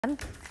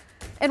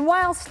And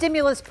while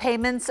stimulus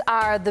payments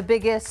are the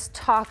biggest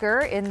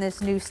talker in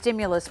this new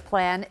stimulus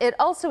plan, it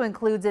also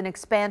includes an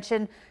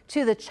expansion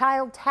to the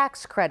child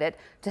tax credit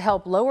to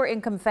help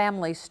lower-income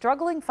families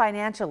struggling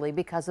financially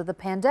because of the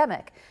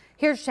pandemic.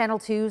 Here's Channel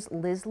 2's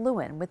Liz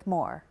Lewin with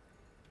more.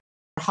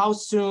 How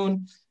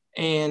soon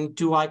and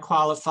do I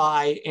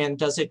qualify, and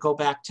does it go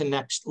back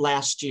to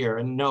last year?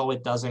 And no,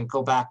 it doesn't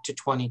go back to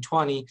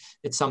 2020.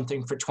 It's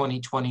something for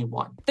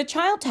 2021. The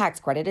child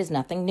tax credit is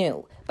nothing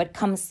new, but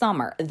come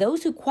summer,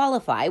 those who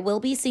qualify will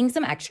be seeing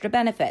some extra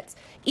benefits,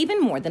 even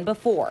more than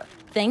before,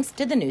 thanks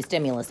to the new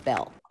stimulus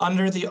bill.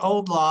 Under the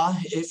old law,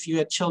 if you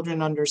had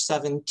children under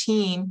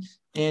 17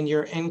 and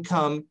your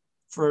income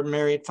for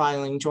married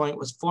filing joint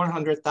was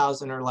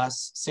 $400,000 or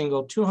less,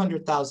 single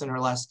 $200,000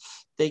 or less,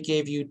 they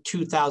gave you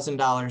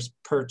 $2,000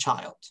 per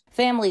child.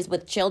 Families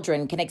with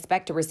children can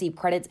expect to receive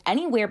credits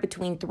anywhere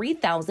between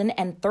 $3,000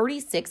 and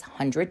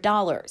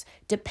 $3,600,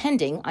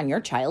 depending on your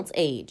child's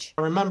age.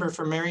 Remember,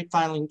 for married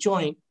filing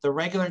joint, the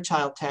regular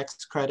child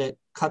tax credit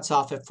cuts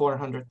off at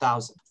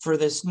 $400,000. For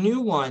this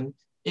new one,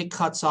 it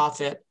cuts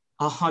off at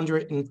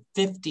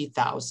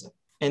 $150,000.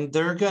 And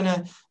they're going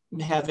to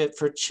have it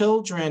for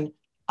children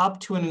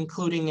up to and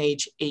including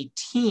age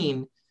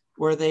 18,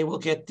 where they will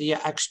get the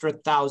extra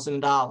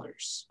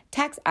 $1,000.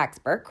 Tax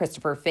expert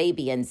Christopher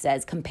Fabian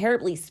says,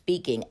 comparably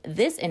speaking,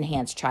 this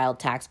enhanced child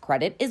tax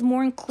credit is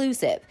more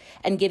inclusive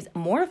and gives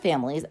more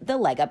families the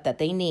leg up that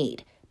they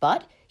need.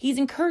 But he's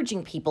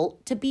encouraging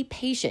people to be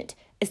patient,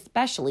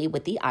 especially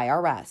with the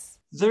IRS.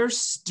 They're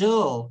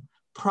still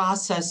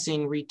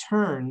processing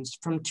returns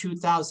from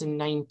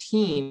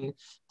 2019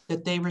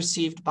 that they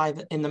received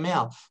in the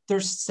mail.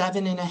 There's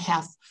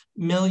 7.5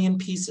 million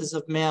pieces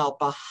of mail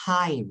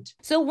behind.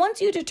 So once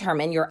you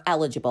determine you're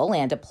eligible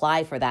and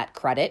apply for that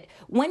credit,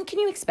 when can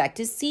you expect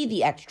to see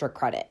the extra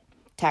credit?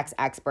 Tax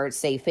experts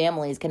say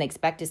families can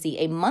expect to see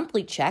a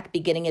monthly check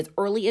beginning as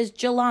early as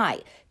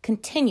July,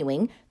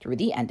 continuing through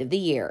the end of the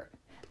year.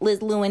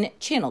 Liz Lewin,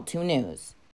 Channel 2 News.